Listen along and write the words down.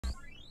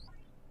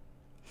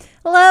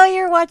Hello,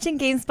 you're watching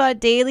GameSpot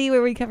Daily,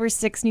 where we cover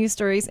 6 news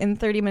stories in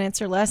 30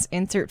 minutes or less.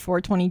 Insert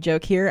 420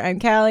 joke here. I'm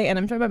Callie, and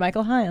I'm joined by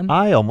Michael Hyam.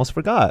 I almost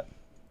forgot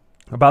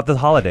about the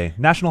holiday,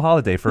 national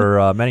holiday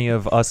for many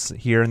of us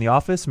here in the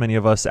office, many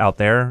of us out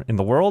there in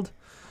the world.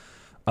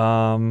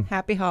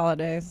 Happy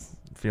holidays.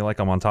 Feel like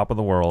I'm on top of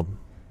the world.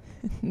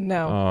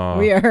 No,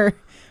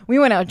 we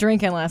went out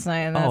drinking last night.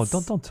 And that's,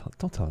 don't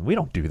tell. We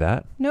don't do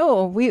that.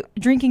 No, we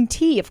drinking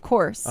tea, of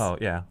course. Oh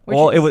yeah.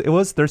 Well, it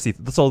was thirsty.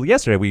 So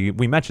yesterday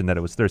we mentioned that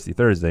it was Thirsty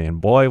Thursday,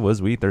 and boy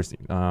was we thirsty.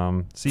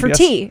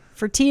 CBS,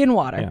 for tea and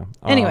water. Yeah.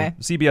 Anyway,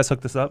 CBS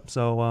hooked us up,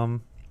 so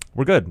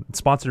we're good. It's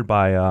sponsored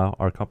by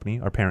our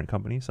company, our parent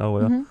company,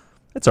 so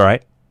it's all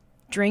right.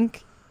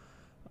 Drink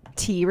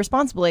tea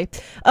responsibly.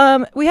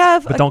 We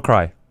have, but don't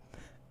cry.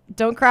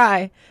 Don't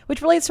cry,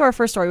 which relates to our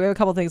first story. We have a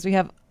couple things. We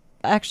have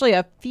actually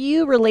a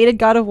few related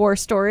God of War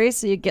stories,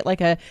 so you get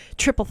like a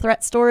triple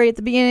threat story at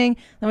the beginning.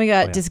 Then we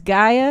got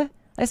Disgaea.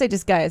 I say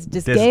Disgaea. It's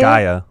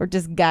Disgaea or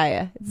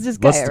Disgaea. It's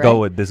Disgaea. Let's go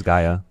with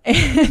Disgaea.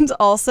 And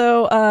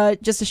also,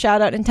 just a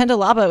shout out, Nintendo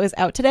Labo is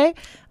out today.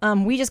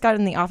 We just got it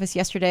in the office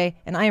yesterday,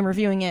 and I am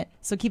reviewing it,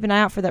 so keep an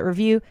eye out for that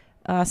review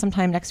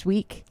sometime next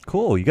week.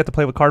 Cool. You get to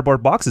play with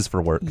cardboard boxes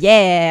for work.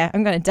 Yeah,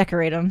 I'm going to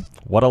decorate them.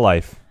 What a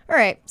life. All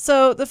right,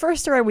 so the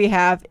first story we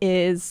have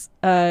is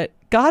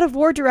God of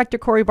War director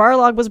Cory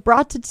Barlog was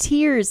brought to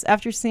tears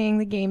after seeing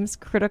the game's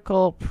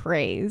critical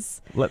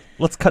praise.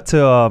 Let's cut to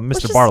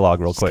Mr. Barlog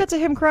real quick. Cut to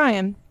him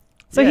crying.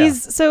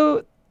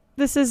 So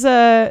this is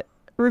a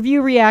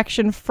review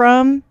reaction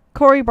from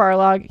Cory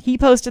Barlog. He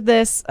posted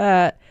this,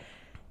 and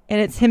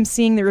it's him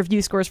seeing the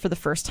review scores for the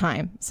first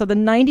time. So the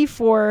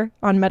 94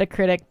 on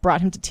Metacritic brought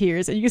him to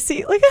tears, and you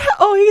see, like,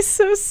 oh, he's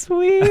so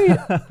sweet.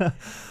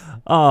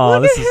 Oh,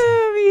 look at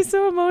him. He's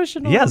so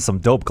emotional. He has some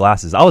dope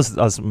glasses. I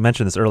was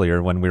mentioning this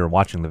earlier when we were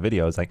watching the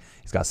video. It's like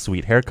he's got a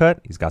sweet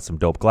haircut. He's got some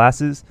dope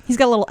glasses. He's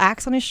got a little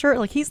axe on his shirt.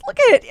 Like, look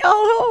at it.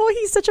 Oh,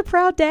 he's such a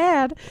proud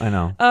dad. I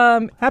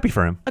know. Happy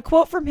for him. A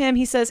quote from him.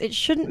 He says, "It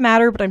shouldn't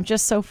matter, but I'm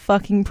just so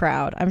fucking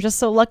proud. I'm just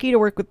so lucky to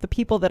work with the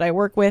people that I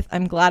work with.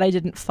 I'm glad I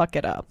didn't fuck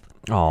it up."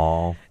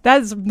 Oh,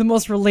 that is the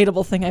most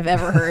relatable thing I've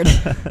ever heard.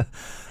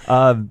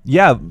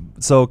 Yeah.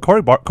 So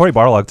Cory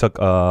Barlog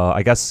took,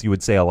 I guess you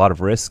would say, a lot of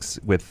risks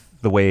with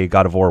the way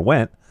God of War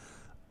went,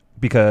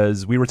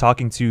 because we were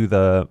talking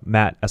to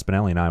Matt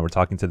Espinelli and I were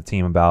talking to the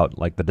team about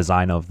like the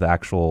design of the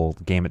actual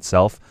game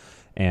itself,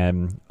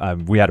 and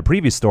we had a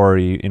previous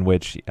story in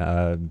which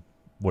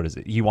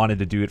he wanted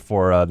to do it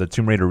for the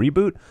Tomb Raider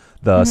reboot,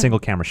 the single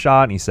camera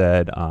shot, and he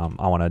said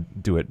I want to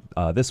do it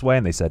this way,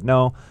 and they said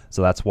no,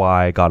 so that's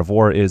why God of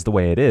War is the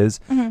way it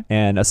is.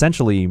 And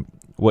essentially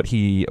what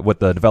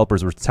the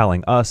developers were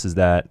telling us is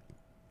that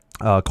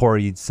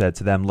Cory said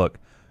to them, look,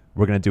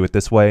 we're going to do it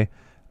this way.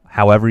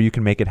 However you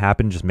can make it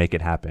happen, just make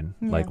it happen.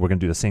 Yeah. Like, we're going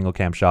to do the single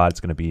cam shot. It's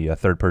going to be a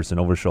third person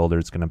over shoulder.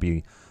 It's going to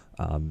be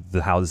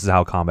this is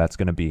how combat's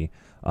going to be.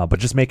 But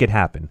just make it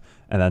happen.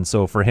 And then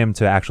so for him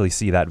to actually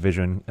see that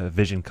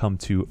vision come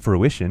to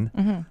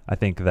fruition, I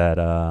think that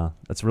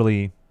that's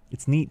really,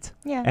 it's neat.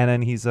 Yeah. And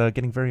then he's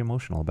getting very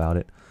emotional about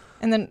it.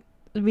 And then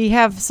we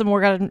have some more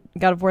God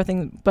of War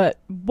things, but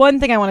one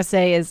thing I want to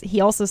say is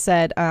he also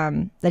said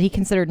that he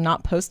considered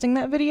not posting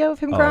that video of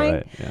him crying.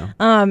 Right,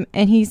 yeah.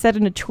 And he said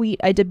in a tweet,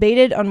 "I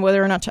debated on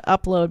whether or not to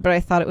upload, but I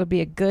thought I would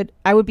be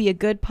a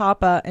good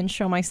papa and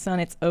show my son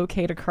it's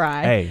okay to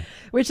cry." Hey,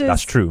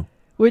 that's true.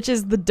 Which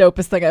is the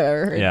dopest thing I've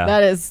ever heard.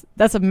 Yeah.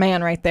 That's a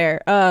man right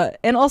there.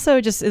 And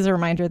also just is a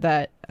reminder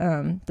that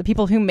the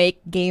people who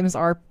make games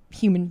are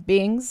human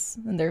beings,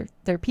 and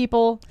they're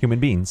people. Human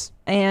beings.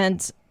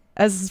 And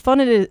as fun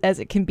as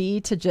it can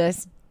be to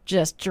just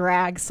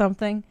drag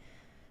something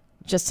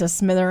just to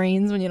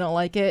smithereens when you don't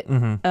like it,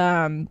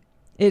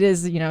 it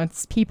is,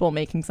 it's people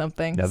making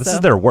something. Yeah, this is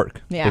their work.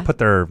 Yeah. They put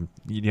their,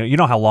 you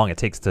know how long it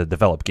takes to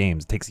develop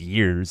games. It takes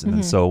years.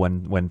 And so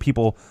when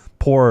people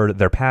pour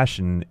their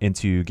passion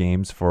into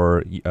games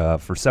for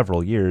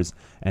several years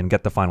and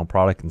get the final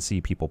product and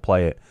see people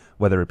play it,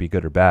 whether it be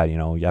good or bad,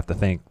 you have to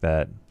think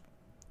that,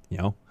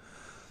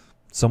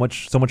 so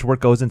much work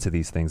goes into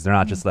these things. They're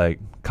not just like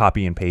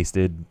copy and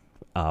pasted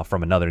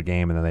from another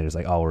game and then they just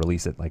like, oh,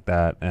 release it like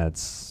that. And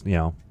it's,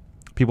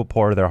 people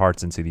pour their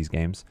hearts into these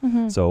games.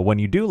 So when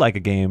you do like a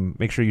game,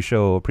 make sure you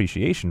show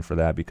appreciation for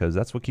that, because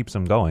that's what keeps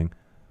them going.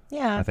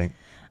 Yeah, I think.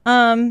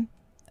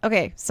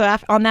 Okay, so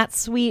on that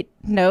sweet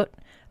note,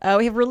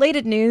 we have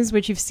related news,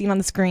 which you've seen on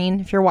the screen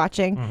if you're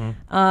watching.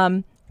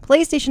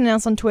 PlayStation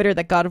announced on Twitter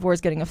that God of War is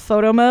getting a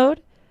photo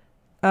mode.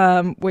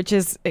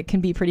 It can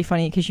be pretty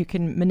funny because you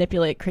can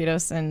manipulate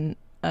Kratos and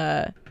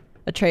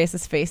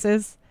Atreus'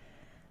 faces.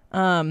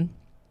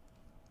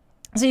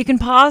 So you can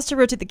pause to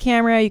rotate the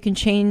camera. You can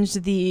change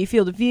the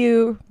field of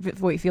view.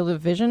 Field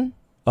of vision?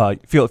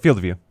 Field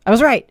of view. I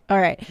was right. All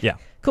right. Yeah.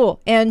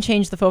 Cool. And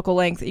change the focal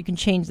length. You can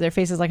change their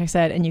faces, like I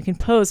said, and you can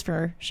pose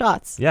for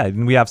shots. Yeah,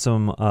 and we have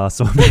some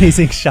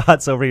amazing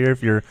shots over here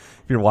if you're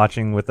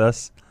watching with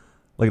us.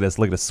 Look at this.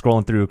 Look at this.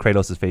 Scrolling through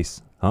Kratos'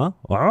 face. Huh?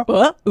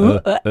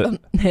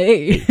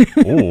 Hey.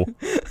 Ooh.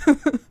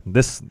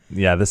 This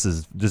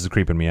is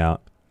creeping me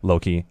out, low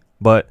key.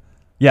 But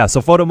Yeah,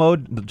 so photo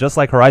mode, just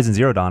like Horizon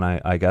Zero Dawn,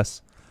 I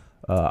guess.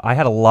 I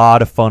had a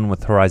lot of fun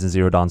with Horizon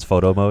Zero Dawn's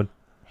photo mode.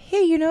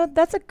 Hey,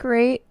 that's a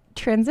great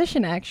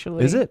transition,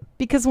 actually. Is it?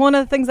 Because one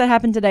of the things that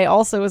happened today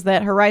also was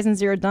that Horizon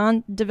Zero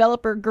Dawn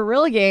developer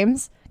Guerrilla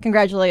Games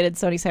congratulated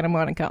Sony Santa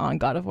Monica on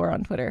God of War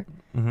on Twitter.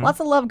 Mm-hmm. Lots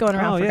of love going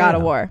around for God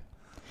of War.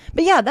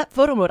 But yeah, that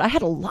photo mode, I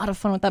had a lot of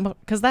fun with that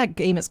because that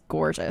game is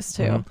gorgeous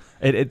too.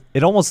 Mm-hmm.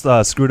 It almost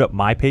screwed up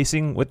my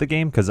pacing with the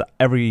game because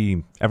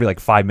every like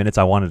 5 minutes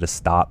I wanted to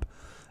stop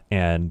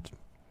and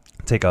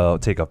take a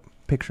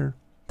picture.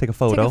 Take a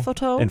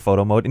photo in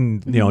photo mode,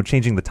 and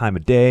changing the time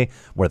of day,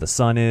 where the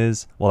sun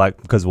is. Well,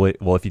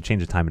 if you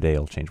change the time of day,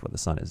 it'll change where the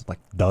sun is. Like,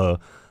 duh.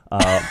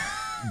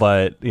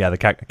 But yeah, the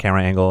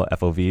camera angle,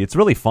 FOV, it's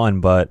really fun.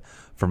 But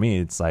for me,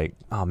 it's like,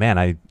 oh man,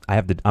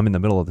 I'm in the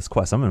middle of this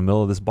quest. I'm in the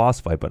middle of this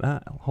boss fight. But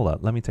hold on,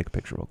 let me take a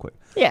picture real quick.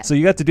 Yeah. So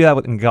you got to do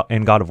that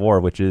in God of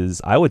War, which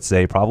is, I would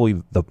say,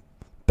 probably the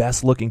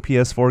best looking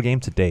PS4 game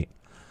to date.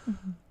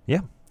 Mm-hmm. Yeah.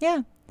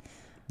 Yeah.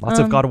 Lots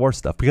of God of War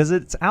stuff because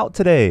it's out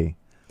today.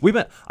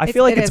 I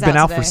feel like it's been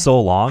out for so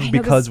long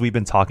because we've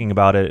been talking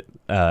about it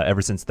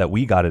ever since that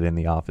we got it in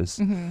the office,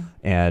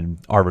 and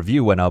our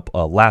review went up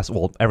more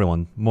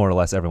or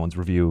less everyone's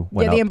review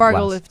went up. Yeah, the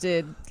embargo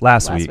lifted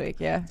last week.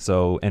 Yeah.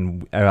 So,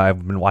 and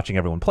I've been watching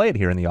everyone play it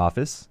here in the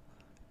office,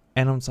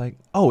 and I was like,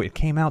 oh, it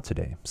came out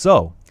today,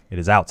 so it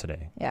is out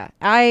today. Yeah,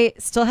 I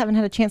still haven't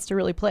had a chance to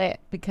really play it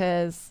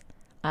because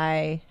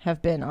I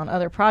have been on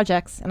other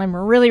projects, and I'm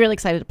really, really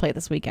excited to play it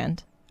this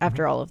weekend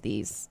after all of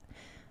these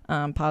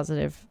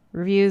positive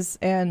reviews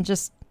and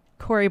just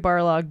Cory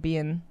Barlog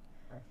being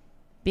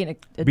a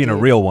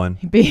real one.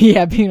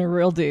 Being a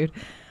real dude.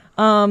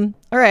 All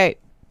right.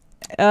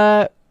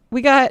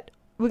 We got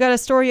a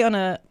story on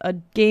a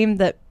game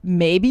that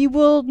maybe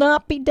will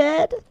not be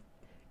dead.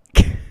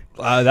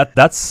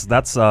 That's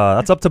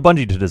up to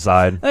Bungie to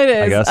decide. It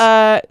is. I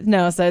guess.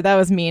 No, so that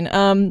was mean.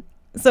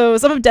 So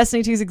some of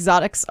Destiny 2's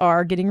exotics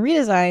are getting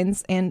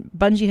redesigns, and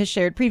Bungie has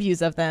shared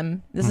previews of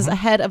them. This is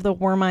ahead of the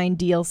Warmind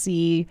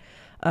DLC,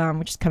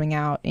 which is coming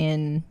out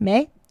in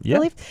May, I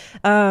believe.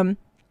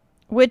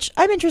 Which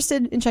I'm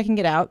interested in checking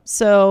it out.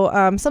 So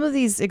some of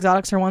these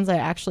exotics are ones I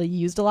actually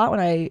used a lot when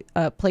I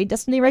played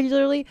Destiny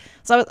regularly.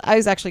 So I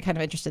was actually kind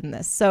of interested in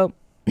this. So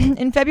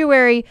in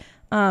February,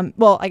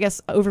 I guess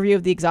overview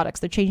of the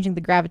exotics. They're changing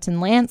the Graviton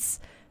Lance,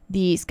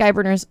 the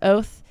Skyburner's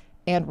Oath,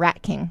 and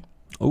Rat King.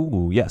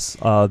 Oh yes.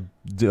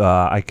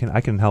 I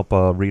can help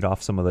read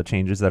off some of the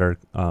changes that are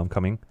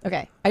coming.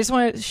 Okay. I just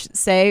want to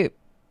say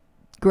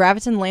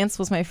Graviton Lance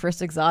was my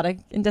first exotic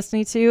in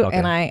Destiny 2,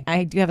 and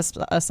I do have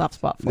a soft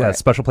spot for it. Yeah,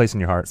 special place in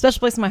your heart. Special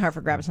place in my heart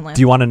for Graviton Lance.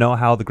 Do you want to know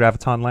how the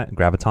Graviton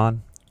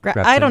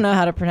I don't know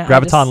how to pronounce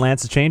Graviton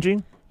Lance is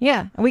changing?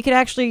 Yeah, and we could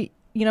actually,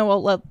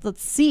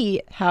 let's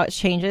see how it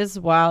changes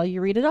while you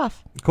read it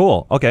off.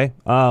 Cool. Okay.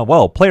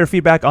 Player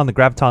feedback on the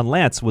Graviton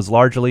Lance was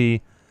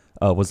largely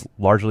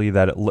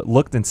that it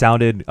looked and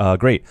sounded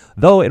great,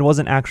 though it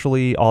wasn't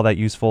actually all that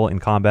useful in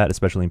combat,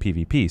 especially in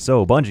PvP.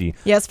 So Bungie.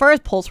 Yeah, as far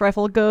as pulse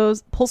rifles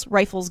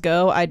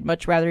go, I'd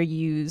much rather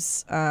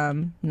use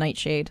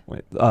Nightshade.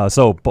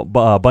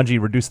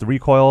 Bungie reduced the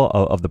recoil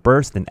of the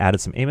burst and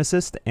added some aim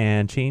assist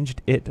and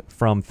changed it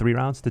from 3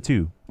 rounds to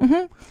 2.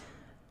 Mm-hmm.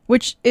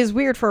 Which is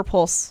weird for a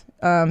pulse.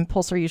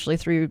 Pulse are usually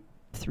through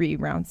 3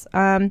 rounds.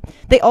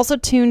 They also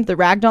tuned the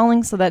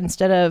ragdolling so that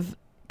instead of,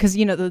 because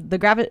the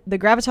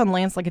Graviton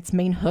Lance, like its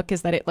main hook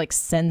is that it like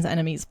sends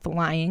enemies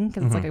flying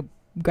because it's like a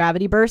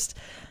gravity burst.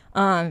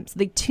 So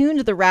they tuned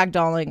the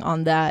ragdolling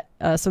on that.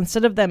 So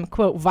instead of them,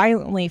 quote,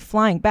 violently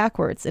flying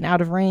backwards and out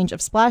of range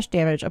of splash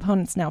damage,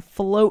 opponents now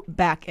float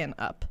back and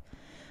up.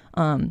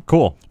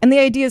 Cool. And the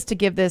idea is to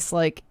give this,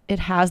 like, it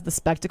has the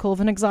spectacle of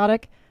an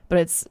exotic, but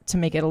it's to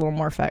make it a little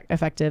more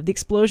effective. The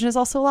explosion is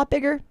also a lot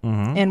bigger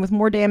and with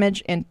more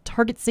damage and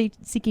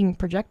target-seeking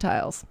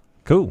projectiles.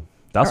 Cool.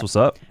 That's what's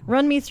up.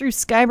 Run me through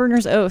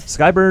Skyburner's Oath.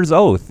 Skyburner's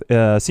Oath.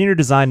 Senior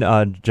design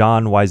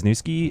John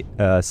Wisniewski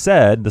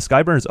said the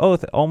Skyburner's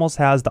Oath almost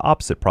has the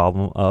opposite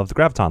problem of the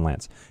Graviton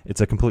Lance.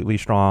 It's a completely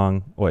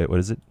strong... Wait, what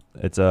is it?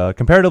 It's a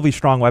comparatively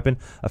strong weapon,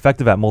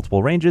 effective at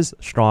multiple ranges,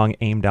 strong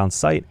aim down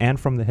sight, and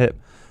from the hip,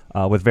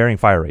 with varying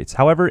fire rates.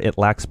 However, it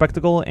lacks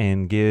spectacle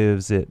and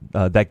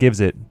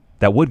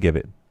that would give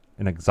it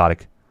an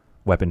exotic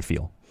weapon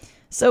feel.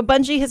 So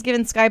Bungie has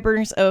given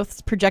Skyburner's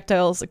Oath's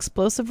projectiles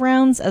explosive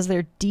rounds as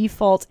their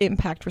default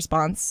impact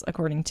response,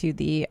 according to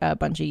the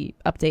Bungie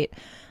update.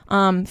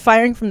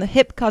 Firing from the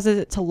hip causes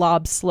it to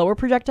lob slower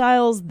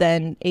projectiles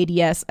than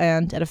ADS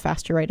and at a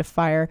faster rate of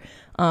fire.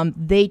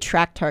 They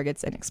track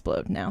targets and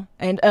explode now.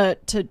 And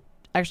to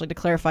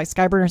clarify,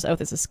 Skyburner's Oath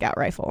is a scout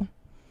rifle,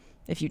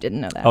 if you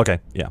didn't know that. Okay,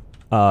 yeah.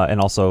 And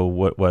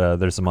also,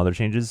 there's some other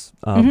changes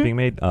being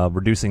made.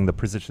 Reducing the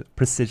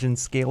precision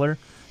scaler,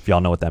 if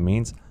y'all know what that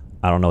means.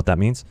 I don't know what that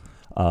means.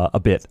 A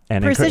bit.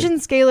 And precision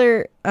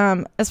scaler,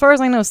 as far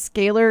as I know,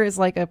 scaler is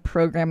like a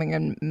programming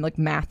and like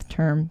math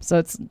term.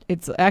 So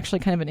it's actually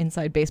kind of an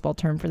inside baseball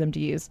term for them to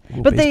use.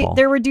 Ooh, but baseball.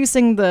 they're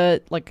reducing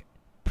the like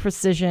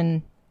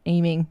precision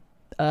aiming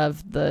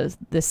of this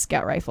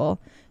scout rifle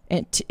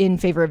in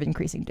favor of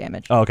increasing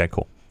damage. Oh, okay,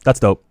 cool. That's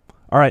dope.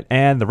 All right,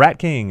 and the Rat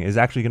King is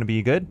actually going to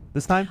be good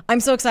this time? I'm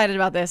so excited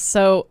about this.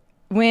 So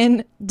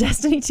when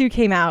Destiny 2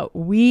 came out,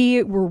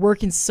 we were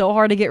working so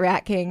hard to get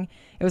Rat King.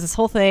 It was this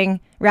whole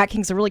thing. Rat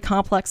King's a really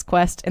complex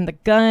quest, and the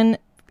gun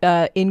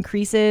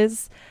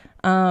increases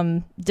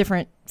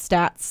different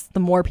stats the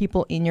more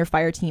people in your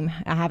fire team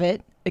have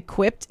it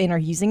equipped and are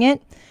using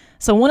it.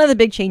 So one of the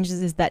big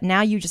changes is that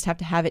now you just have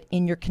to have it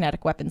in your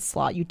kinetic weapon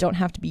slot. You don't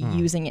have to be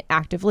using it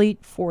actively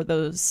for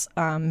those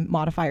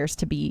modifiers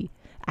to be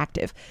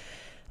active.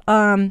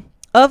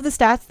 Of the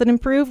stats that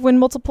improve when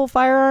multiple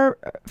fire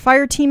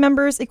team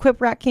members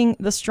equip Rat King,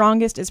 the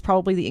strongest is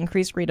probably the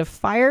increased rate of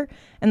fire.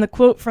 And the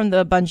quote from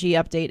the Bungie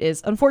update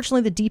is,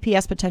 "Unfortunately, the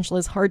DPS potential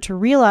is hard to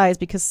realize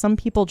because some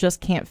people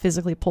just can't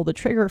physically pull the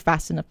trigger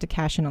fast enough to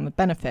cash in on the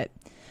benefit."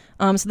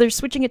 So they're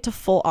switching it to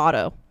full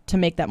auto to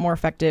make that more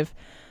effective.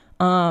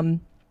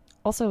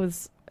 Also,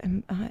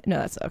 no,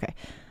 that's okay.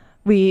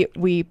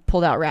 We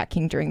pulled out Rat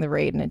King during the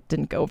raid and it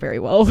didn't go very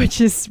well,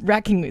 which is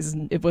Rat King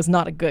was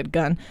not a good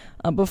gun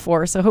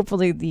before. So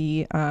hopefully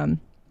the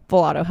full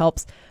auto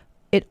helps.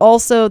 It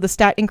also, the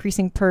stat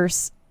increasing perk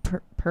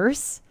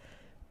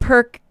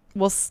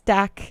will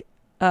stack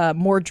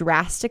more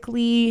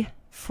drastically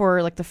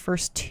for like the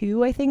first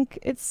two, I think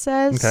it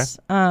says.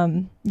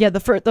 Okay. Yeah,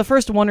 the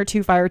first one or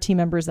two fire team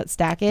members that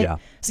stack it. Yeah.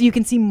 So you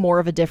can see more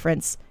of a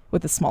difference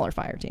with a smaller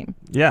fire team.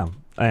 Yeah.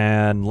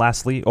 And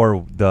lastly,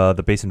 or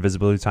the base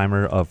invisibility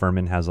timer of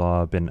Vermin has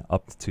been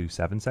up to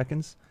 7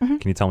 seconds. Mm-hmm.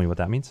 Can you tell me what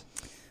that means?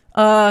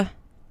 I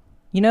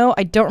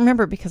don't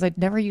remember because I'd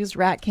never used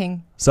Rat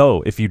King.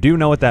 So if you do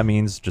know what that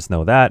means, just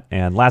know that.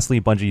 And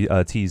lastly,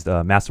 Bungie teased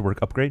a Masterwork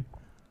upgrade.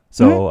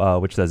 So,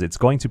 which says it's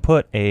going to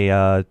put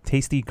a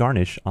tasty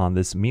garnish on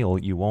this meal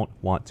you won't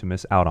want to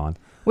miss out on.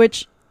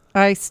 Which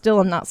I still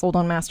am not sold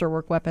on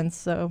Masterwork weapons.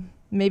 So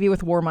maybe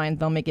with Warmind,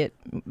 they'll make it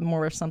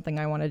more of something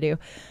I want to do.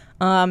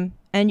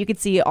 And you can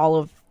see all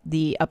of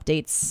the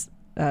updates,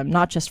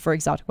 not just for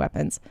exotic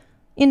weapons,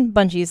 in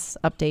Bungie's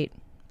update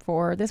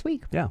for this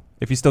week. Yeah.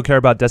 If you still care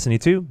about Destiny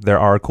 2, there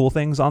are cool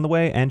things on the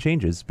way and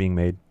changes being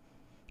made.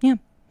 Yeah.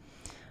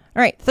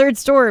 All right. Third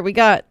story. We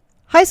got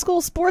High School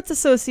Sports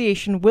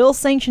Association will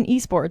sanction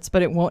esports,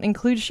 but it won't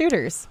include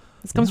shooters.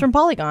 This comes from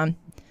Polygon.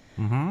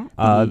 Mm-hmm.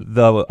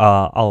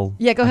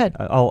 Go ahead.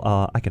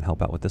 I can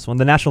help out with this one.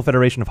 The National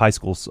Federation of High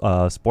School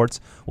Sports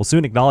will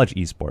soon acknowledge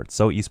esports.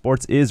 So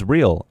esports is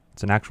real.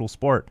 It's an actual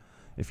sport.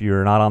 If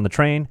you're not on the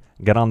train,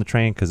 get on the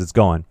train because it's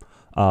going.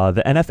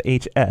 The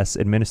NFHS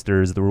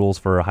administers the rules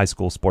for high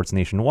school sports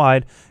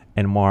nationwide,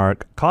 and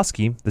Mark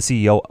Koski, the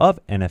CEO of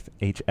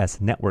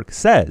NFHS Network,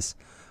 says,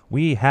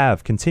 "We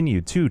have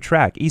continued to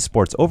track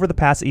esports over the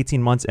past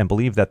 18 months and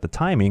believe that the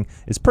timing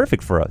is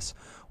perfect for us.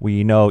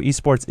 We know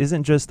esports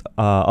isn't just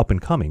up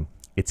and coming,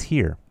 it's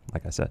here."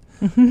 Like I said,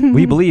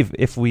 we believe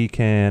if we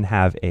can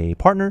have a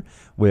partner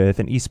with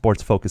an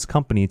esports focused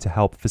company to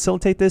help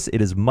facilitate this, it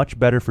is much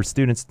better for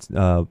students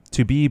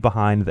to be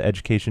behind the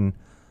education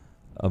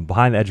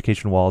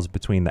walls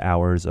between the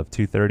hours of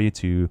 2:30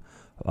 to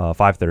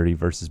 5:30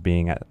 versus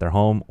being at their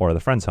home or the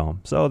friend's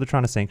home. So they're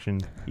trying to sanction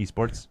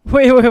esports.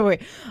 Wait. I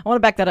want to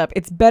back that up.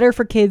 It's better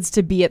for kids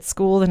to be at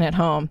school than at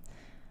home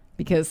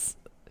because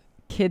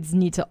kids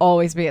need to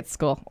always be at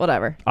school.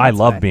 Whatever. I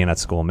love being at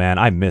school, man.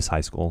 I miss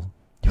high school.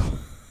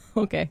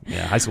 Okay.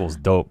 Yeah, high school is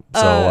dope.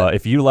 So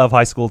if you love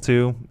high school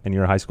too, and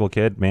you're a high school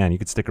kid, man, you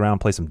could stick around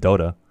and play some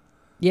Dota.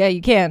 Yeah, you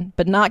can,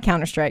 but not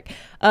Counter-Strike.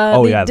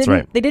 That's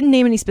right. They didn't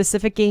name any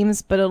specific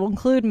games, but it'll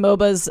include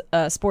MOBAs,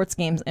 sports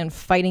games, and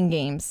fighting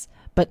games,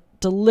 but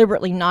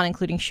deliberately not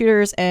including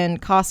shooters. And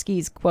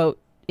Koski's quote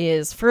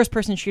is,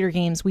 "First-person shooter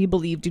games, we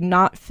believe, do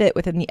not fit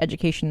within the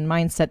education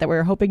mindset that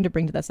we're hoping to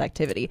bring to this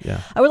activity." Yeah.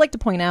 I would like to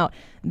point out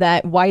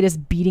that why does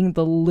beating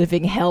the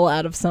living hell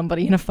out of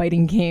somebody in a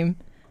fighting game,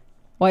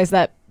 why is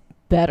that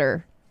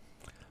better?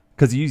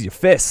 Because you use your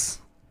fists.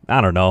 I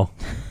don't know.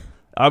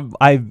 I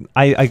guess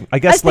I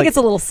think it's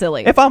a little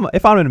silly. If I'm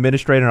an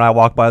administrator and I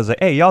walk by, I was like,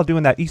 "Hey, y'all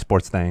doing that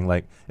esports thing?"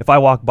 Like, if I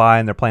walk by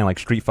and they're playing like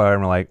Street Fighter,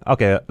 and we're like,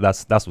 "Okay,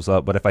 that's what's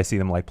up." But if I see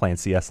them like playing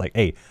CS, like,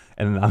 "Hey,"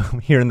 and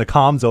I'm hearing the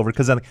comms over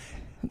because then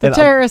the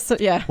terrorists.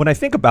 Yeah. When I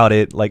think about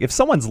it, like if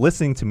someone's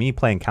listening to me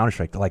playing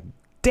Counter-Strike, they're like,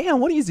 "Damn,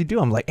 what do you do?"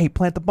 I'm like, "Hey,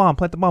 plant the bomb,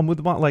 move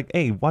the bomb." Like,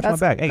 "Hey, watch my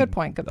back." Hey, good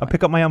point. I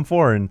pick up my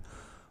M4 and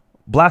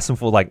blast them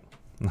full. Like,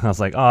 I was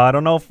like, "Oh, I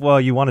don't know if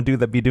you want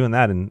to be doing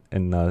that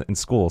in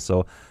school."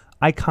 So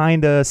I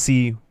kind of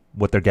see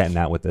what they're getting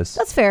at with this.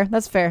 That's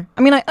fair.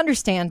 I mean, I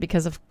understand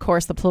because, of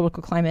course, the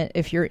political climate,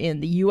 if you're in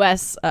the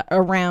U.S.,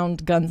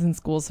 around guns in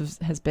schools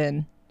has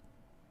been,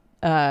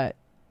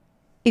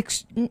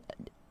 it's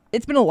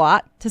been a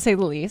lot, to say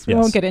the least. We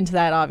won't get into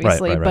that,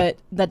 obviously, right. But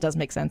that does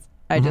make sense.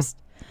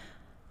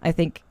 I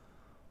think,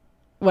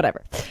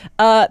 whatever.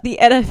 The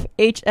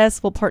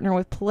NFHS will partner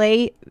with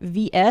Play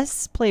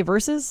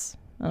Versus,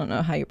 I don't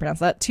know how you pronounce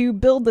that, to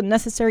build the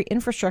necessary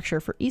infrastructure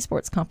for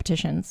esports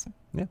competitions.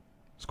 Yeah,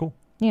 it's cool.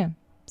 Yeah.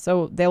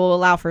 So they will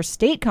allow for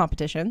state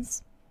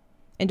competitions.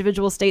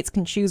 Individual states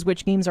can choose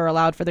which games are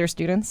allowed for their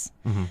students.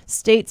 Mm-hmm.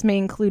 States may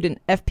include an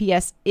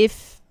FPS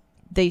if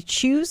they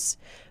choose,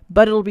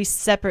 but it'll be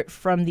separate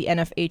from the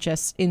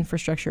NFHS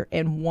infrastructure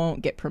and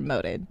won't get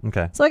promoted.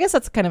 Okay. So I guess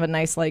that's kind of a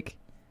nice like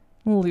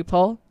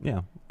loophole.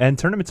 Yeah. And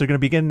tournaments are going to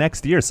begin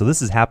next year, so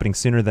this is happening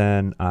sooner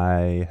than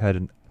I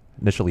had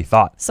initially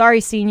thought.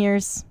 Sorry,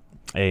 seniors.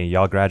 Hey,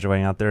 y'all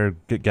graduating out there,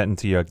 get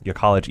into your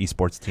college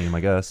esports team, I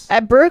guess.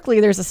 At Berkeley,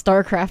 there's a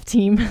StarCraft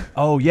team.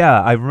 Oh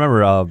yeah, I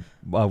remember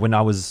when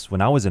I was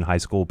in high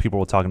school, people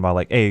were talking about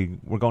like, hey,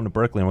 we're going to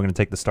Berkeley and we're going to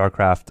take the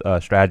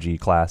StarCraft strategy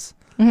class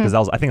because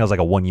I think that was like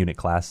a 1-unit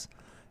class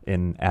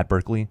at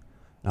Berkeley. And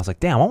I was like,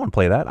 damn, I want to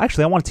play that.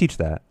 Actually, I want to teach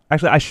that.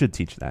 Actually, I should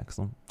teach that because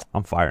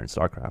I'm firing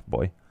StarCraft,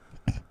 boy.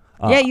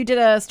 Yeah, you did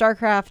a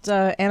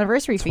StarCraft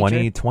anniversary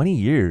feature. 20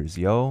 years,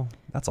 yo.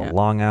 That's a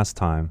long ass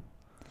time.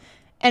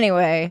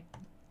 Anyway,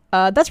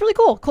 that's really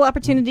cool. Cool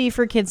opportunity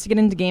for kids to get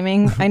into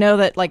gaming. I know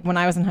that like when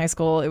I was in high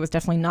school, it was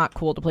definitely not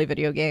cool to play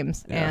video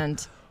games,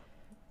 and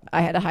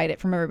I had to hide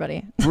it from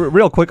everybody.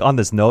 Real quick on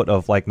this note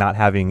of like not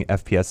having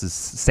FPSs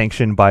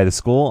sanctioned by the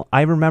school,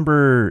 I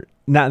remember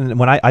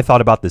when I thought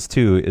about this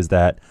too, is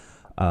that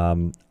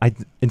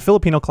in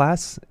Filipino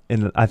class,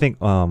 and I think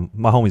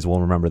my homies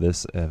will remember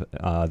this,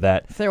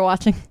 that if they're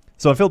watching.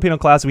 So in Filipino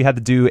class, we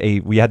had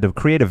to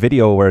create a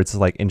video where it's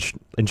like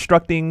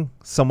instructing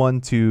someone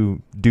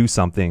to do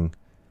something,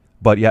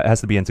 but yeah, it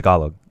has to be in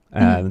Tagalog.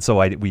 And so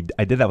I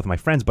did that with my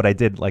friends, but I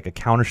did like a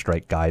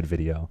Counter-Strike guide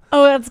video.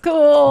 Oh, that's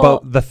cool.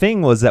 But the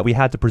thing was that we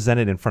had to present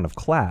it in front of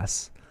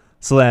class.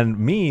 So then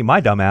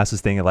my dumbass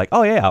was thinking like,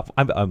 oh yeah,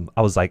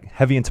 I was like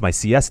heavy into my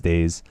CS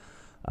days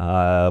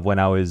when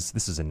this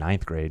was in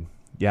 9th grade.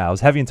 Yeah, I was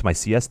heavy into my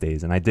CS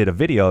days, and I did a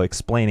video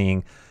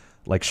explaining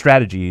like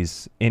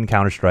strategies in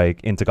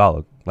Counter-Strike in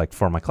Tagalog, like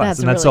for my class. That's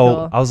and then really so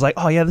cool. I was like,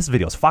 oh yeah, this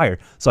video's fire.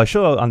 So I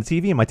show it on the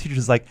TV, and my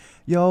teacher's like,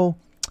 yo,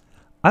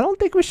 I don't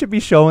think we should be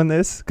showing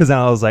this, because then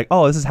I was like,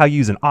 oh, this is how you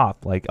use an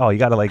op. Like, oh, you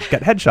got to like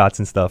get headshots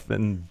and stuff.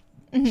 And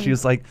she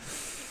was like,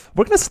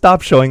 we're going to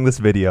stop showing this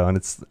video. And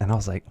I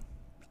was like,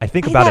 I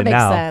think about it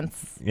now. That makes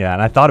sense. Yeah,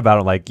 and I thought about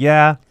it like,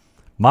 yeah,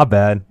 my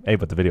bad. Hey,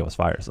 but the video was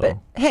fire. So But,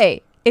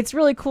 hey, it's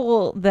really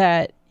cool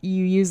that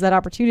you use that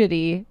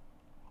opportunity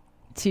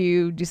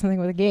to do something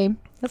with a game.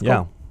 That's cool.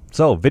 Yeah.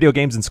 So video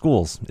games in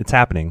schools, it's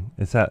happening.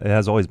 It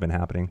has always been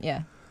happening.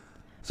 Yeah.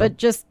 So, But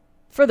just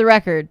for the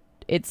record,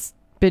 there's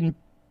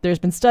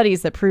been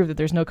studies that prove that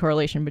there's no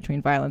correlation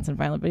between violence and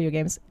violent video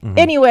games.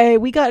 Anyway,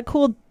 we got a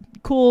cool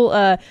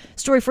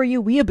story for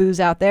you weeaboos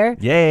out there.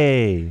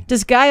 yay.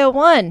 Disgaea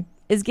 1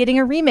 is getting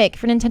a remake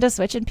for Nintendo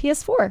Switch and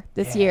PS4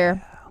 this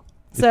year.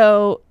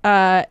 So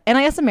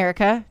NIS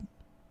America,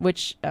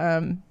 which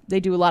they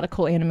do a lot of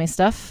cool anime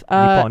stuff.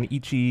 Nippon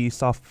Ichi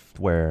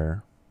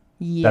Software.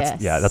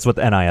 Yes. That's what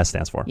the NIS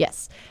stands for.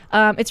 Yes.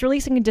 It's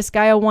releasing a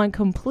Disgaea 1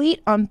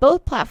 complete on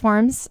both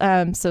platforms,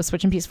 so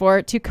Switch and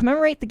PS4, to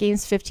commemorate the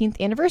game's 15th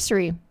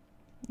anniversary,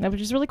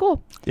 which is really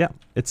cool. Yeah.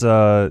 It's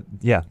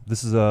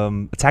this is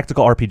a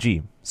tactical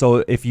RPG.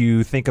 So if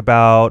you think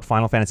about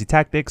Final Fantasy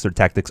Tactics or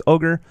Tactics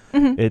Ogre,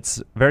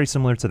 it's very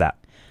similar to that.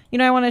 You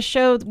know, I want to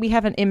show, we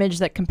have an image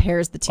that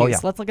compares the two, Oh, yeah.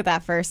 so let's look at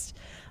that first.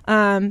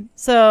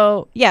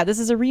 So, yeah, this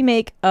is a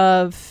remake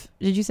of,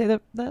 did you say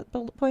that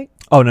bullet point?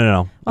 Oh,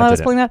 no. While I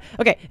was pulling that?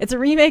 Okay, it's a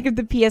remake of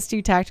the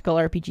PS2 tactical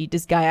RPG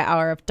Disgaea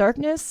Hour of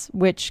Darkness,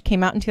 which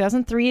came out in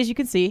 2003, as you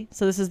can see.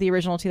 So this is the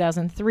original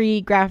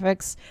 2003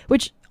 graphics,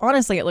 which,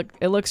 honestly,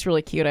 it looks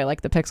really cute. I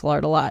like the pixel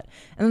art a lot.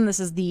 And then this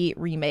is the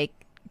remake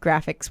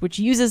graphics, which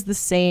uses the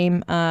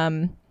same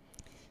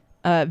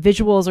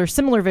visuals or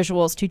similar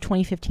visuals to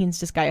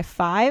 2015's Disgaea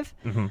 5.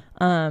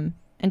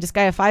 And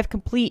Disgaea 5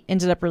 Complete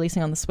ended up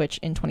releasing on the Switch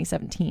in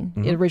 2017.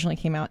 It originally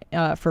came out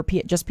for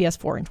just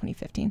PS4 in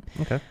 2015.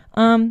 Okay.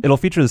 It'll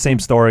feature the same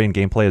story and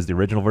gameplay as the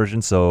original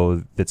version,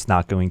 so it's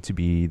not going to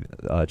be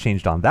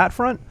changed on that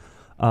front.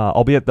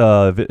 Albeit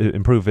the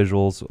improved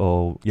visuals,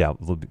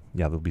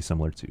 they'll be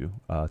similar to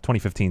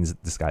 2015's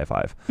Disgaea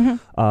 5.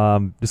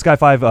 Disgaea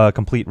 5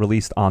 Complete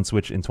released on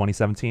Switch in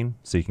 2017,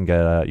 so you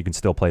can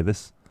still play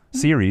this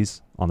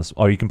series on this,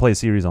 or you can play a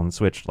series on the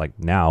Switch like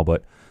now,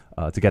 but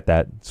to get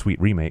that sweet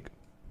remake,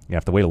 you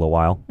have to wait a little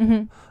while.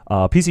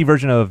 PC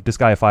version of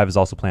Disgaea 5 is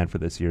also planned for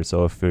this year,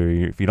 so if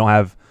you don't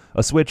have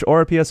a Switch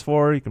or a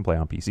PS4, you can play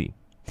on PC.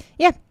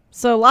 Yeah,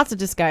 so lots of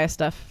Disgaea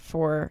stuff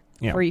for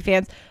you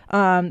fans.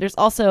 There's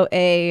also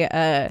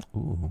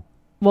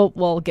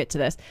we'll get to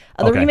this.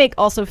 The remake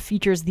also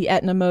features the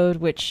Etna mode,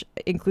 which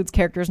includes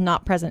characters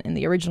not present in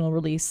the original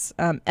release.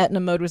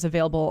 Etna mode was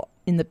available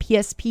in the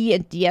PSP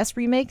and DS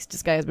remakes.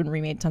 Disgaea has been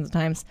remade tons of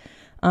times.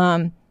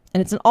 And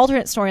it's an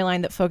alternate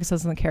storyline that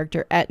focuses on the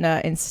character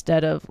Etna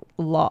instead of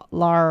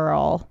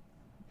Laurel.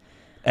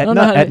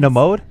 Etna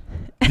mode?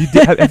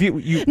 Have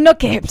you No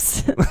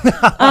capes.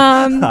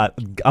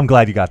 I'm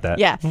glad you got that.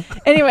 Yeah.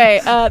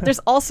 Anyway, there's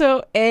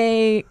also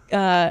a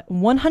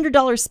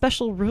 $100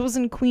 special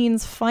Rosen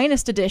Queen's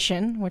Finest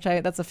Edition,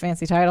 that's a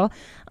fancy title.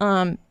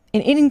 And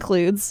it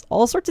includes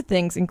all sorts of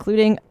things,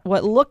 including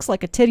what looks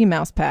like a titty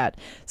mouse pad.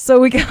 So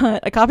we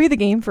got a copy of the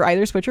game for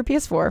either Switch or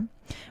PS4.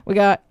 We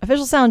got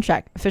official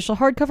soundtrack, official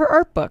hardcover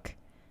art book,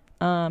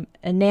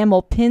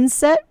 enamel pin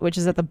set, which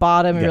is at the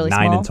bottom, really 9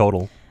 small. in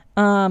total.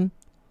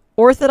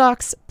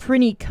 orthodox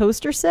Prinny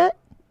coaster set,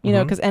 you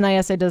know, because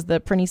NISA does the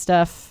Prinny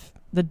stuff.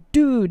 The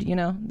dude, you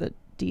know, the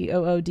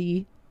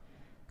DOOD.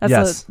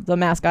 That's the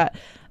mascot.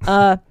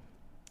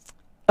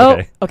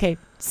 Okay.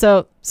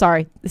 So,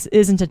 sorry. This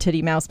isn't a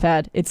titty mouse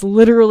pad. It's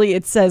literally,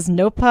 it says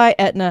Nopai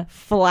Etna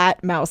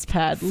flat mouse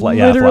pad.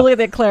 Literally,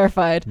 they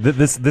clarified.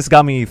 This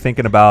got me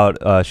thinking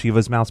about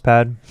Shiva's mouse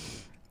pad.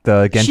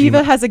 The Genji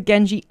Shiva has a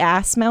Genji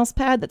ass mouse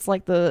pad that's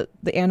like the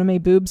anime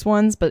boobs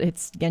ones, but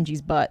it's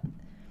Genji's butt.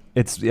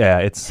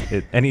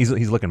 And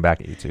he's looking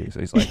back at you too. So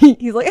he's like,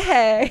 he's like,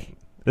 hey.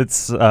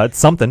 It's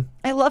something.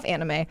 I love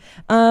anime.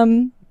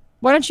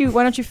 Why don't you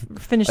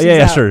finish this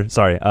yeah, out? sure.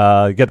 Sorry.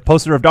 Get the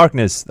Poster of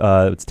Darkness.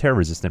 It's a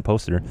terror-resistant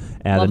poster.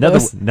 And Love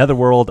the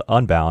Netherworld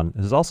Unbound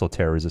is also a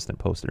terror-resistant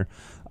poster.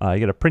 You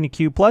get a Pretty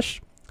Cube plush,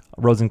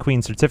 a Rose and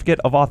Queen certificate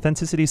of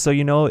authenticity, so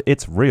you know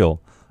it's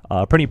real.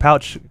 Pretty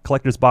pouch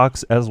collector's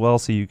box as well,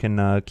 so you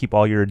can keep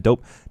all your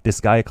dope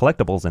Disgaea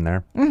collectibles in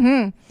there.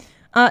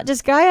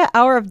 Disgaea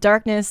Hour of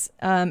Darkness,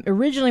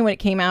 originally when it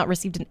came out,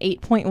 received an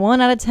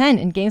 8.1 out of 10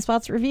 in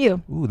GameSpot's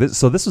review. Ooh,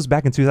 this was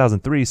back in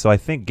 2003, so I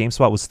think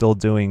GameSpot was still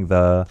doing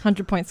the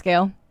 100-point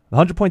scale. The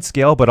 100-point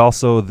scale, but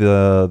also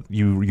the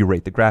you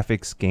rate the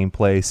graphics,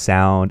 gameplay,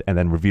 sound, and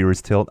then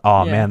reviewers tilt.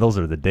 Oh man, those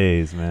are the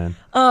days, man.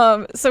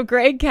 So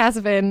Greg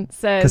Kasavin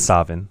says It's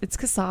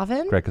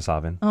Kasavin? Greg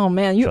Kasavin. Oh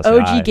man, you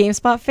OG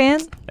GameSpot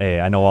fan? Hey,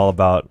 I know all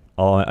about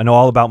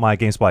my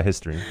GameSpot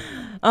history.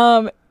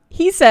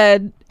 He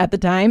said, at the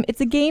time,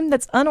 it's a game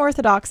that's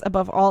unorthodox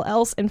above all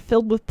else and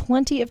filled with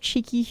plenty of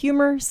cheeky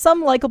humor,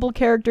 some likable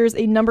characters,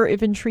 a number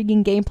of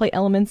intriguing gameplay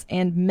elements,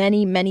 and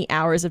many, many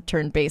hours of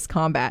turn-based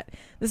combat.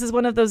 This is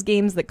one of those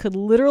games that could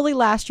literally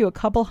last you a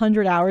couple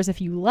hundred hours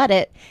if you let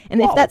it,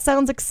 and if that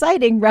sounds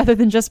exciting rather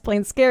than just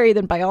plain scary,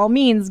 then by all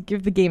means,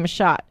 give the game a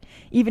shot.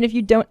 Even if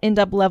you don't end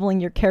up leveling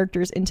your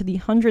characters into the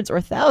hundreds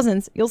or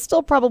thousands, you'll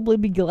still probably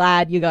be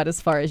glad you got as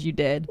far as you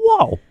did.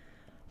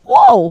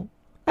 Whoa!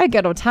 I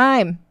got no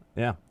time.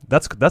 Yeah,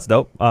 that's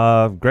dope.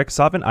 Greg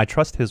Kasavin, I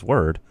trust his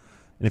word.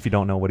 And if you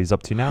don't know what he's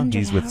up to now,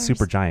 he's with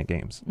Super Giant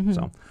Games.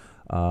 So,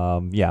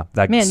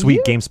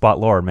 sweet GameSpot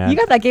lore, man. You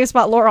got that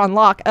GameSpot lore on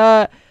lock.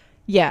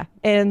 Yeah.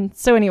 And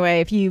so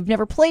anyway, if you've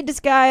never played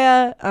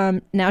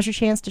Disgaea, now's your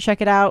chance to check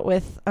it out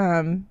with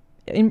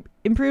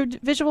improved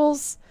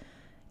visuals.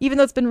 Even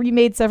though it's been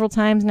remade several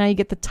times, now you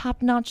get the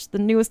top notch, the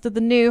newest of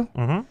the new.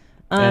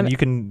 And you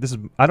can.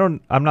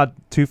 I'm not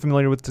too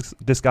familiar with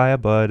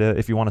Disgaea, but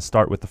if you want to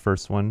start with the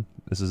first one,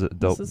 this is a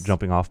dope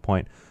jumping off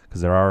point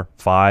because there are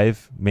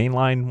 5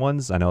 mainline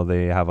ones. I know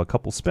they have a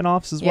couple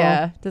spin-offs as well.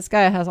 Yeah,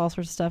 Disgaea has all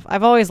sorts of stuff.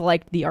 I've always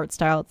liked the art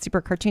style. It's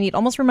super cartoony. It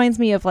almost reminds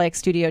me of like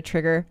Studio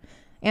Trigger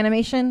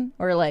animation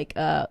or like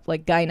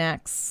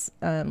Gainax.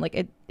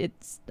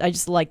 I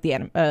just like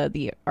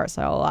the art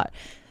style a lot.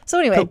 So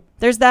anyway,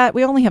 there's that.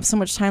 We only have so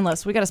much time left,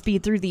 so we got to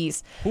speed through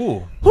these.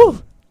 Ooh.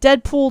 Whew.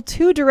 Deadpool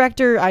 2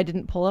 director. I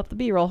didn't pull up the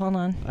B-roll. Hold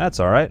on. That's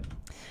all right.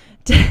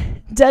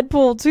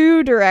 Deadpool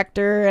 2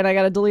 director, and I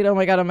got to delete. Oh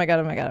my god.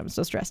 I'm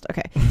so stressed.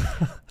 Okay.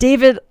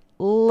 David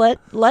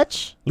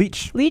Leitch. Will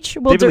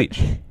David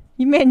Leitch.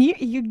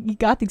 You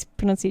got these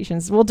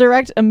pronunciations. Will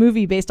direct a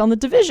movie based on The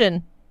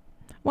Division.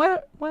 Why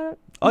not?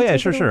 Oh yeah,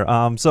 sure.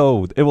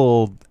 So it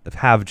will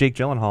have Jake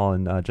Gyllenhaal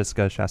and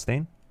Jessica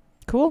Chastain.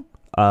 Cool.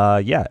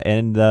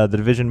 And the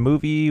Division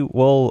movie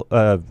will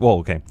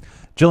okay.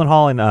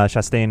 Gyllenhaal and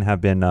Chastain have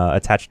been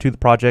attached to the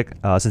project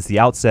since the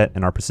outset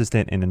and are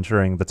persistent in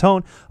ensuring the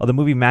tone of the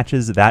movie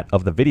matches that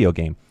of the video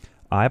game.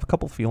 I have a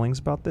couple feelings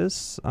about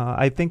this.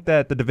 I think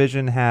that The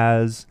Division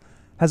has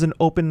an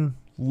open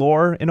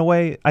lore in a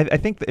way. I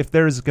think that if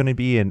there's going to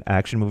be an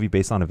action movie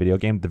based on a video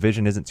game,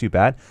 Division isn't too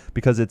bad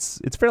because it's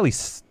fairly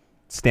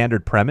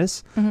standard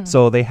premise.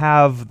 So they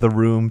have the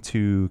room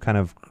to kind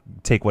of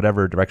take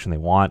whatever direction they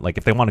want. Like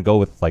if they want to go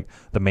with like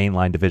the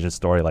mainline Division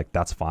story, like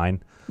that's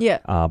fine. Yeah.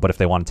 But if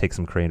they want to take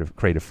some creative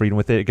freedom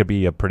with it could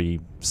be a pretty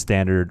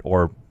standard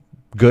or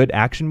good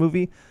action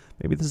movie.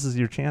 Maybe this is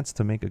your chance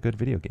to make a good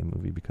video game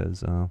movie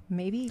because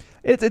maybe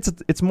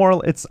it's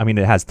more. I mean,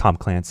 it has Tom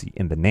Clancy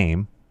in the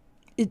name.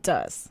 It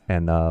does.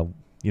 And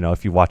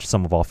if you watch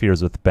Sum of All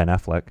Fears with Ben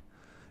Affleck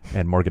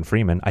and Morgan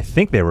Freeman, I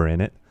think they were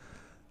in it.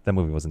 That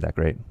movie wasn't that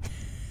great.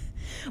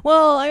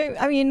 Well,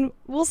 I mean,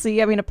 we'll see.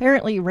 I mean,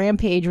 apparently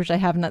Rampage, which I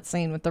have not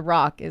seen with The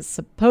Rock, is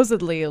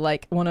supposedly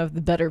like one of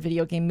the better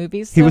video game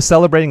movies. So. He was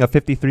celebrating a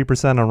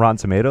 53% on Rotten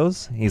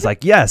Tomatoes. He's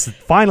like, yes,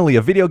 finally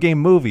a video game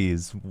movie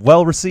is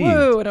well received.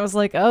 Woo, and I was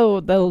like,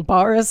 oh, the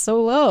bar is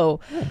so low.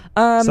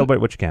 Celebrate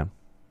what you can.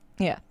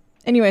 Yeah.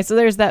 Anyway, so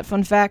there's that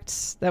fun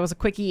fact. That was a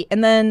quickie.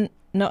 And then,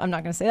 no, I'm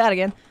not going to say that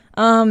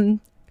again.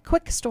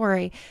 Quick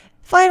story.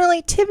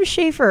 Finally, Tim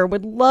Schafer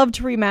would love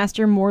to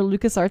remaster more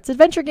LucasArts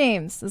adventure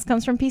games. This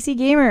comes from PC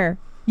Gamer.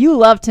 You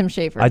love Tim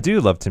Schafer. I do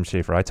love Tim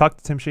Schafer. I talked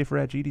to Tim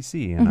Schafer at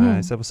GDC, and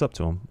I said what's up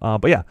to him.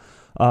 But yeah,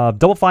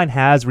 Double Fine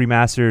has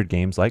remastered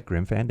games like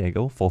Grim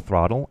Fandango, Full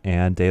Throttle,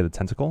 and Day of the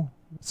Tentacle.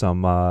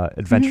 Some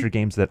adventure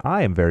games that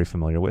I am very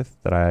familiar with,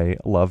 that I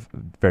love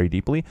very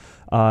deeply.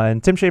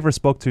 And Tim Schafer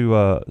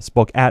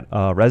spoke at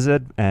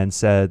Rezzed and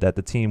said that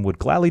the team would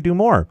gladly do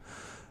more.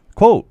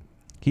 Quote,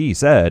 He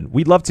said,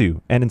 "We'd love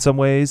to, and in some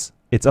ways,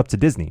 it's up to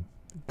Disney,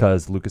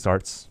 because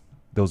LucasArts,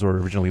 those were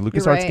originally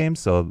LucasArts right. games,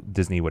 so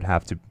Disney would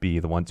have to be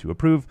the one to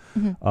approve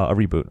a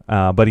reboot."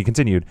 But he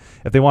continued,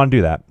 "If they want to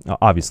do that,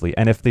 obviously,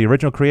 and if the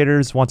original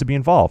creators want to be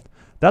involved,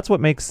 that's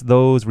what makes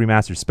those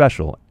remasters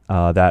special.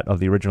 That of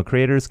the original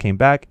creators came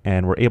back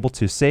and were able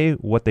to say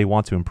what they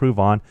want to improve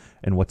on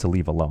and what to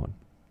leave alone."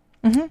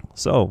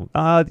 So,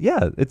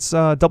 yeah, it's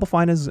Double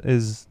Fine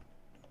is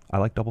I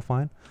like Double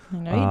Fine. I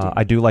know you do.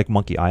 I do like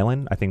Monkey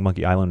Island. I think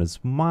Monkey Island is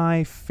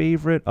my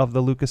favorite of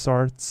the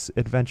LucasArts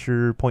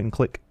adventure point and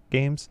click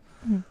games.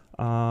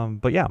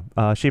 But yeah,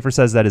 Schaefer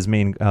says that his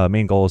main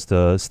goal is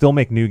to still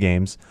make new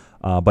games,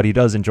 but he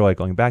does enjoy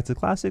going back to the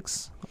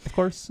classics, of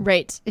course.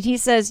 Right. And he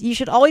says you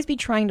should always be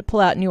trying to pull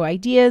out new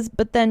ideas,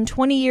 but then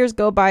 20 years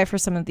go by for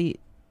some of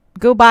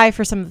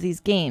these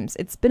games.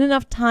 It's been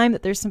enough time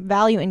that there's some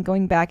value in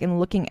going back and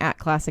looking at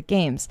classic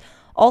games.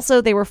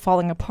 Also, they were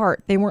falling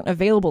apart. They weren't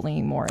available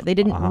anymore. They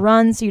didn't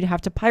run, so you'd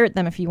have to pirate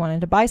them if you wanted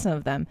to buy some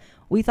of them.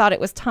 We thought it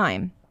was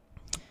time.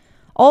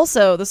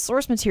 Also, the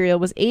source material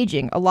was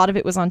aging. A lot of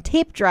it was on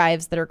tape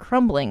drives that are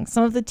crumbling.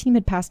 Some of the team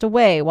had passed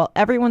away. While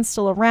everyone's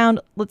still around,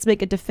 let's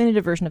make a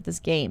definitive version of this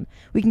game.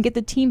 We can get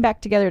the team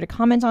back together to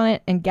comment on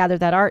it and gather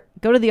that art,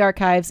 go to the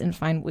archives, and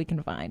find what we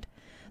can find.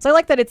 So I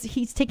like that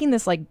he's taking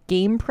this like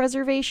game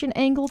preservation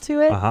angle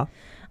to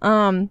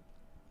it,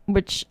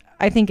 which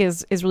I think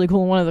is really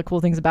cool. And one of the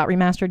cool things about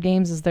remastered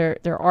games is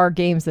there are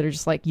games that are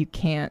just like you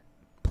can't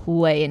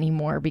play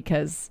anymore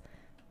because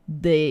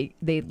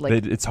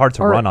it's hard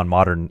to run on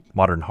modern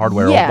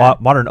hardware or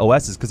modern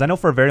OSs. Because I know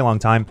for a very long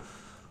time,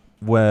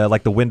 where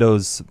like the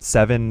Windows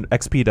 7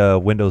 XP to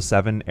Windows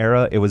 7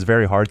 era, it was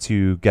very hard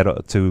to get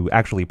to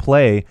actually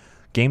play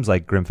games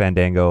like Grim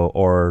Fandango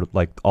or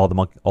like all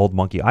the old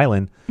Monkey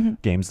Island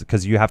games,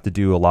 because you have to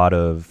do a lot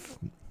of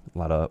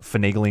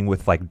finagling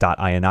with like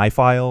 .ini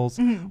files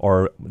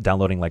or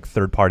downloading like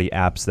third-party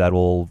apps that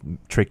will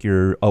trick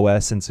your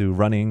OS into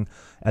running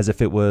as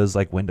if it was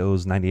like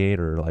Windows 98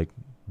 or like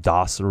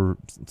DOS or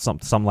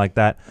something like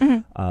that.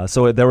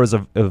 So there was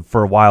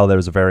for a while it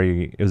was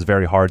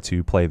very hard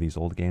to play these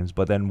old games.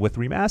 But then with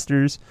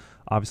remasters,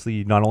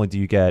 obviously not only do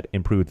you get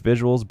improved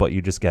visuals, but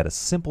you just get a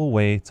simple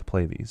way to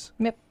play these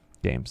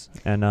games.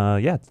 And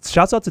yeah,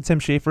 shouts out to Tim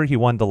Schafer. He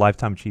won the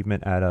Lifetime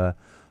Achievement at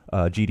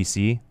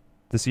GDC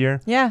this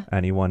year. Yeah.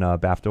 And he won a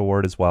BAFTA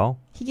award as well.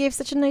 He gave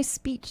such a nice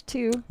speech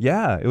too.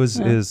 Yeah, it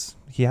was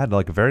he had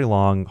like a very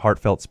long,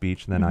 heartfelt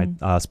speech, and then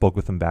I spoke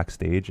with him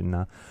backstage.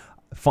 And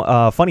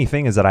funny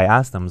thing is that I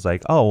asked him, I was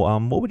like,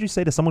 what would you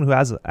say to someone who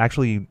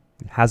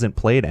hasn't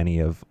played any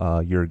of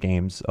your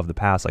games of the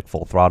past, like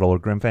Full Throttle or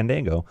Grim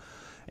Fandango?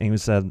 And he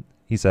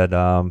said,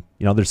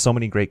 there's so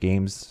many great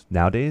games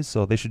nowadays,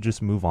 so they should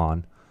just move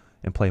on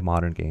and play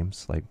modern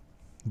games.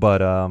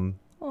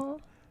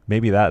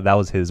 Maybe that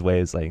was his way,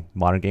 is like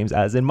modern games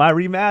as in my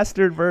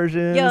remastered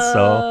version.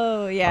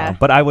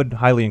 But I would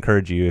highly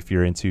encourage you, if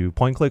you're into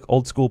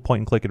old school point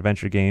and click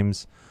adventure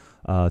games,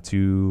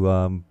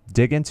 to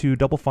dig into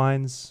Double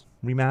Fine's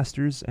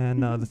remasters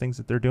and the things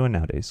that they're doing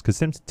nowadays. Because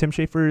Tim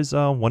Schafer is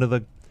one of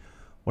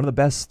the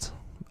best,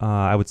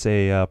 I would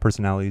say,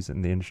 personalities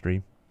in the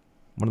industry.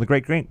 One of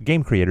the great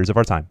game creators of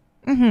our time.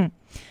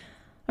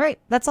 All right,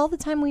 that's all the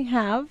time we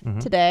have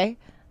today.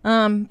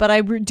 But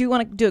I do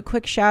want to do a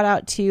quick shout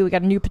out to, we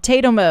got a new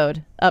Potato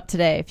Mode up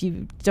today. If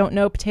you don't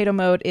know, Potato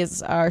Mode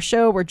is our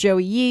show where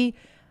Joey Yee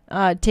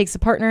takes a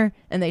partner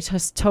and they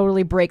just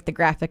totally break the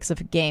graphics of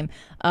a game.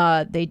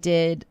 They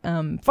did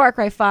Far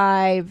Cry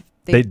 5.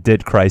 They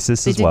did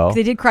Crysis as well.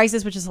 They did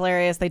Crysis, which is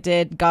hilarious. They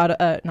did not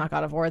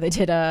God of War. They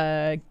did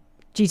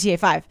GTA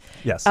 5.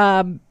 Yes.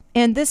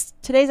 And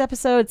today's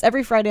episode, it's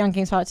every Friday on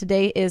GameSpot.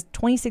 Today is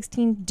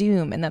 2016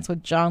 Doom, and that's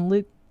with John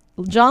Luke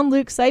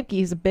Seipke.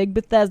 He's a big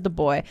Bethesda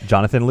boy.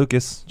 Jonathan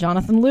Lucas.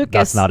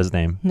 That's not his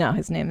name. No,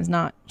 his name is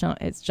not John.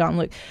 It's John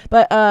Luke.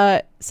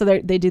 But so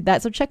they did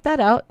that. So check that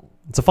out.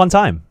 It's a fun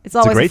time. It's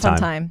always a great fun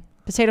time.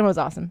 Potato Mode's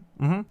awesome.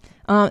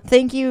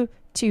 Thank you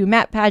to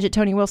Matt Padgett,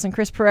 Tony Wilson,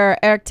 Chris Pereira,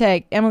 Eric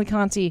Tegg, Emily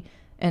Conti,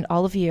 and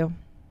all of you.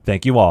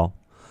 Thank you all.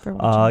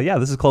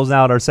 This is closing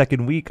out our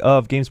second week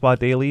of GameSpot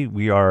Daily.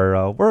 We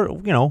are we're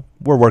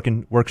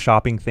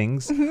workshopping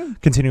things,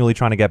 continually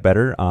trying to get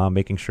better,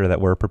 making sure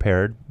that we're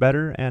prepared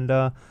better,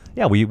 and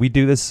we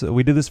do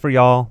this for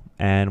y'all,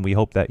 and we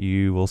hope that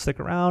you will stick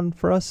around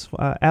for us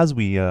as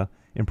we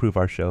improve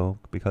our show,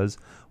 because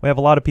we have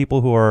a lot of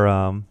people who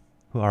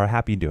are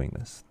happy doing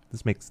this.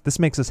 This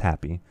makes us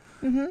happy,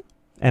 and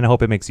I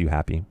hope it makes you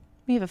happy.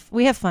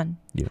 We have fun.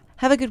 Yeah.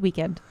 Have a good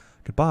weekend.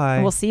 Goodbye.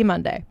 And we'll see you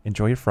Monday.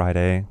 Enjoy your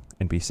Friday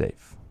and be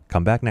safe.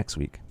 Come back next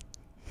week,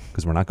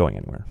 because we're not going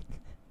anywhere.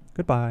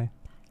 Goodbye.